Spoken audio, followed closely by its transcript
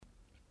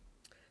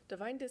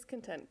Divine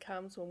discontent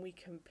comes when we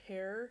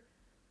compare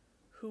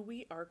who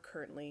we are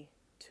currently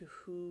to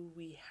who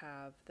we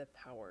have the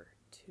power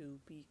to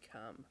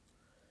become.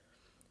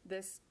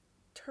 This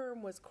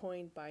term was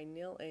coined by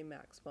Neal A.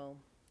 Maxwell,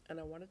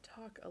 and I want to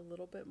talk a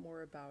little bit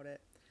more about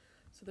it.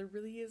 So there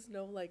really is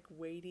no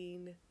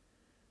waiting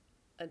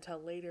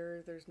until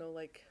later. There's no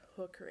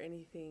hook or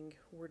anything.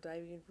 We're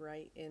diving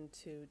right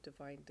into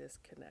divine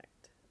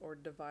disconnect or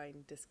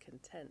divine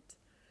discontent.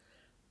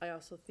 I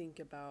also think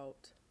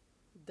about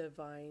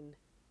divine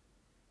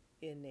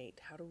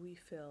innate. How do we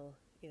feel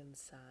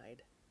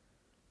inside?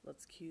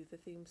 Let's cue the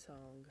theme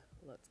song.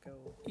 Let's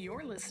go.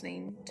 You're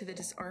listening to the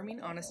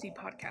Disarming Honesty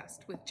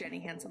podcast with Jenny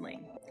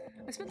Hansen-Lane.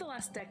 I spent the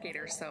last decade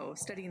or so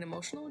studying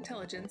emotional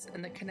intelligence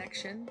and the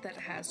connection that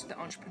it has to the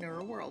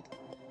entrepreneurial world.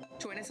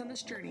 Join us on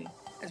this journey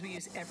as we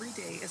use every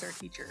day as our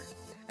teacher,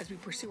 as we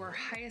pursue our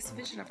highest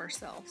vision of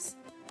ourselves.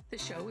 The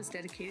show is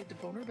dedicated to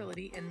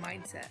vulnerability and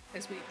mindset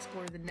as we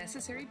explore the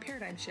necessary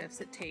paradigm shifts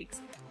it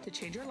takes to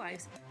change our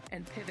lives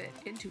and pivot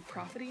into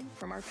profiting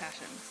from our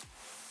passions.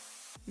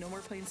 No more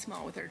playing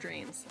small with our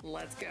dreams.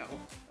 Let's go.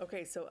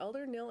 Okay, so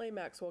Elder Neal A.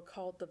 Maxwell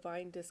called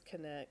divine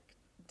discontent.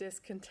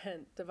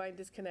 Divine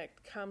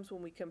disconnect comes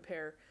when we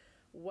compare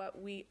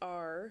what we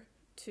are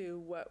to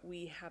what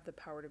we have the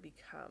power to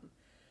become.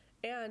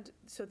 And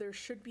so there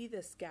should be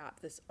this gap,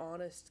 this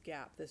honest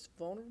gap, this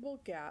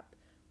vulnerable gap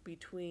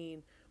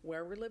between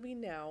where we're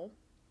living now,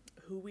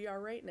 who we are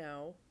right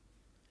now,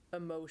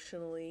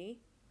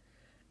 emotionally,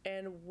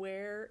 and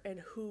where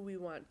and who we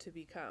want to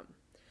become.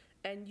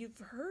 And you've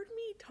heard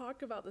me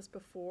talk about this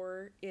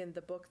before in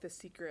the book, The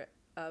Secret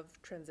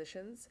of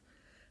Transitions,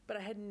 but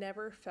I had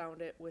never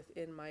found it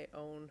within my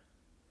own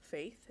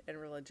faith and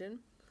religion.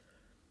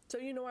 So,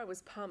 I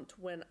was pumped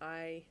when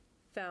I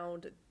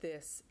found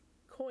this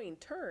coined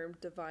term,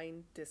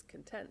 divine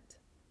discontent.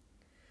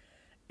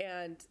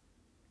 And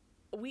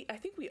I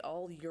think we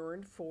all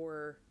yearn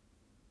for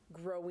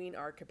growing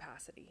our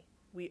capacity.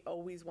 We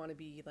always want to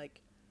be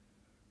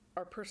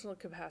our personal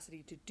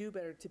capacity to do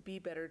better, to be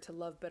better, to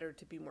love better,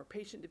 to be more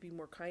patient, to be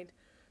more kind,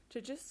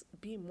 to just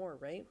be more,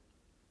 right?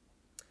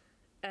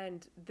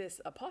 And this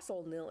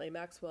apostle, Neal A.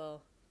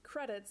 Maxwell,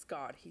 credits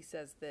God. He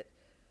says that,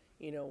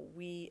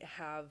 we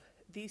have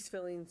these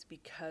feelings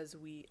because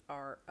we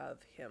are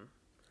of him.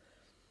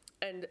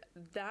 And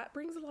that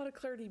brings a lot of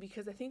clarity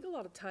because I think a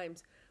lot of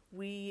times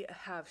we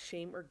have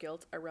shame or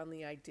guilt around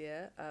the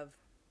idea of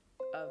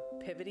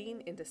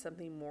pivoting into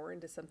something more,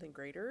 into something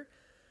greater,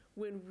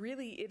 when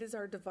really it is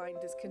our divine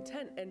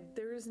discontent, and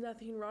there is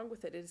nothing wrong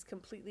with it. It is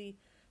completely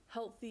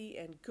healthy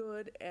and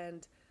good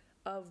and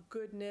of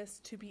goodness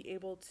to be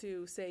able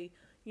to say,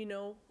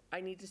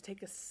 I need to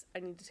take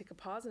a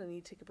pause and I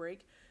need to take a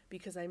break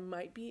because I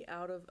might be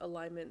out of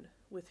alignment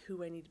with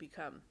who I need to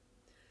become.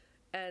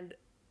 And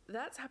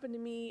that's happened to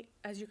me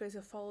as you guys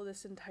have followed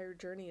this entire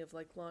journey of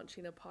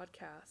launching a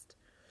podcast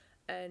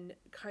and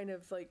kind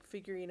of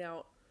figuring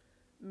out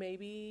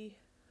maybe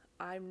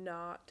I'm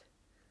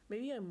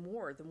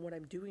more than what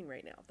I'm doing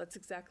right now. That's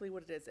exactly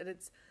what it is. And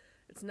it's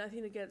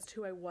nothing against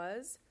who I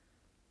was.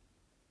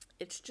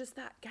 It's just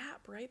that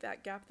gap, right?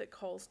 That gap that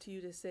calls to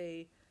you to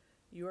say,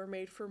 you are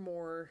made for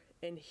more,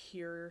 and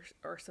here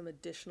are some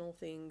additional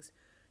things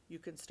you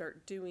can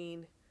start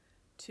doing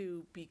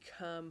to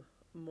become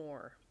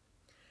more.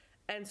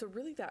 And so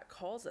really that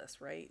calls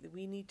us, right?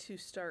 We need to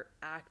start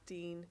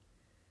acting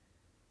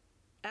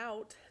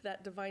out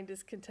that divine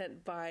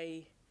discontent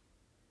by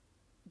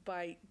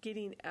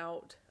getting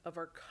out of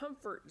our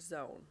comfort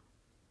zone.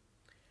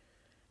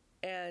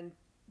 And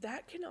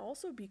that can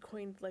also be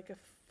coined like a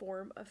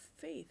form of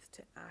faith,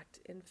 to act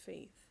in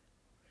faith.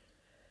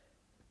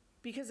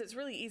 Because it's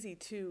really easy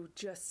to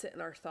just sit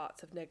in our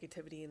thoughts of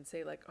negativity and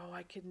say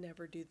I could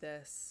never do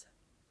this.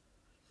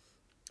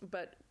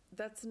 But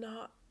that's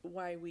not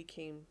why we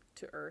came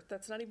to earth.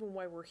 That's not even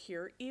why we're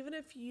here. Even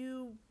if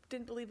you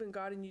didn't believe in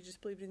God and you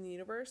just believed in the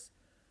universe,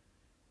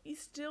 you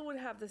still would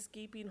have this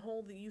gaping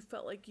hole that you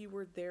felt like you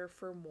were there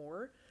for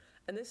more.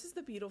 And this is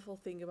the beautiful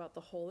thing about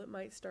the hole. It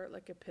might start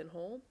like a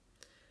pinhole.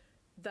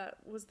 That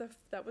was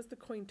the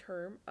coined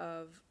term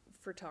of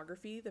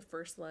photography. The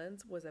first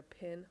lens was a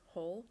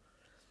pinhole.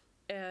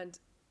 And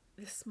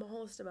the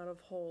smallest amount of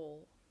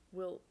hole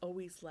will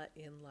always let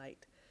in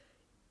light.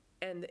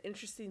 And the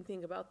interesting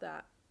thing about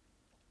that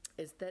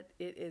is that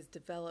it is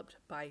developed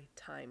by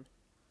time.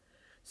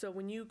 So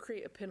when you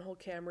create a pinhole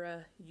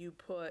camera, you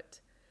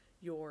put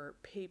your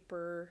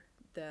paper,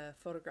 the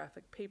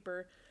photographic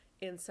paper,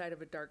 inside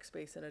of a dark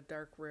space in a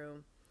dark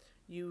room.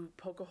 You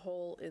poke a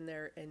hole in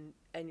there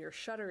and your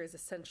shutter is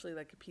essentially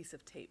like a piece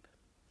of tape.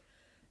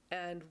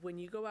 And when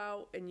you go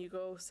out and you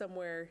go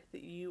somewhere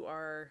that you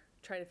are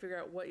trying to figure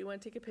out what you want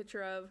to take a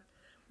picture of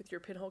with your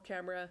pinhole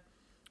camera,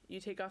 you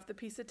take off the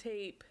piece of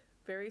tape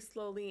very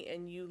slowly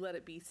and you let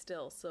it be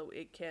still so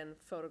it can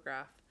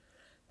photograph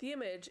the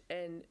image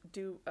and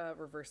do a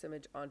reverse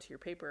image onto your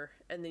paper.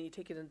 And then you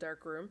take it in a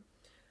dark room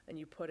and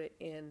you put it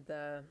in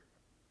the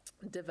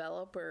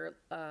developer,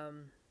 I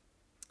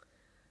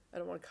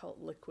don't want to call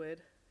it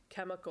liquid,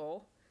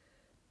 chemical,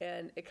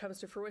 and it comes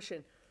to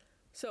fruition.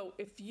 So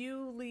if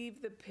you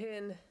leave the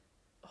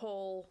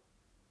pinhole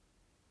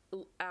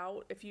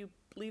out, if you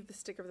leave the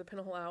sticker of the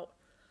pinhole out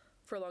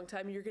for a long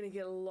time, you're going to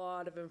get a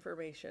lot of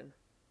information.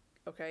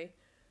 Okay?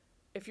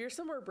 If you're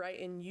somewhere bright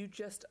and you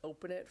just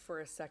open it for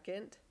a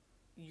second,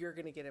 you're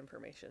going to get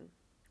information.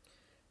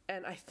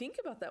 And I think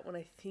about that when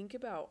I think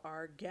about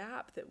our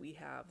gap that we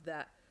have,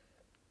 that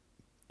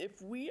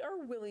if we are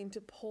willing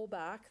to pull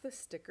back the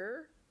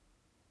sticker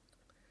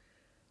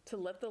to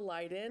let the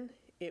light in,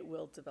 it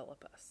will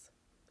develop us.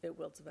 It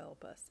will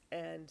develop us.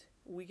 And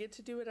we get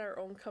to do it at our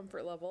own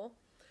comfort level.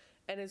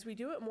 And as we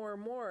do it more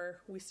and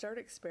more, we start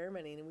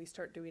experimenting and we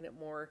start doing it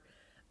more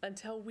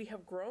until we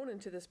have grown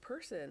into this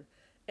person.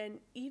 And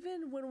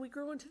even when we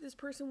grow into this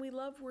person we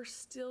love, we're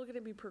still going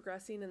to be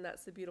progressing. And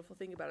that's the beautiful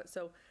thing about it.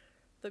 So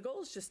the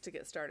goal is just to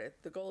get started.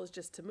 The goal is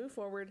just to move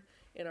forward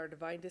in our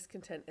divine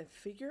discontent and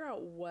figure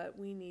out what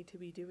we need to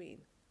be doing.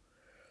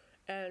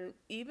 And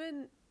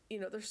even,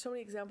 there's so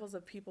many examples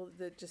of people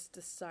that just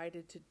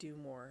decided to do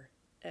more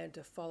and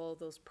to follow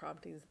those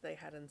promptings that they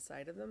had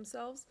inside of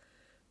themselves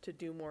to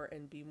do more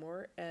and be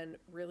more. And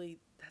really,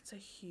 that's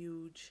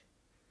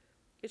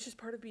it's just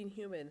part of being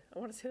human. I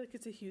want to say like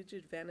it's a huge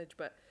advantage,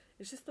 but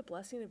it's just the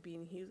blessing of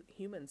being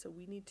human. So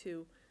we need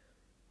to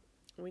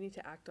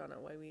act on it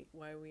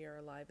why we are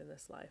alive in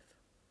this life,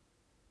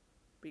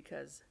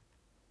 because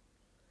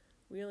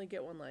we only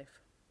get one life,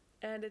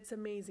 and it's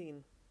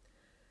amazing.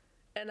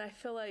 And I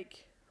feel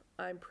like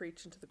I'm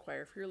preaching to the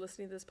choir. If you're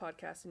listening to this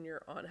podcast and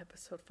you're on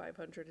episode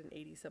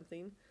 580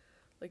 something,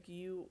 like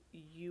you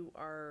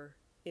are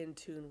in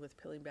tune with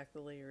peeling back the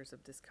layers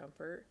of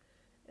discomfort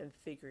and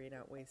figuring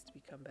out ways to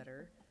become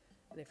better.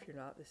 And if you're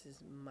not, this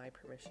is my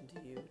permission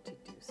to you to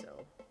do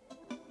so.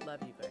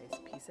 Love you guys.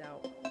 Peace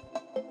out.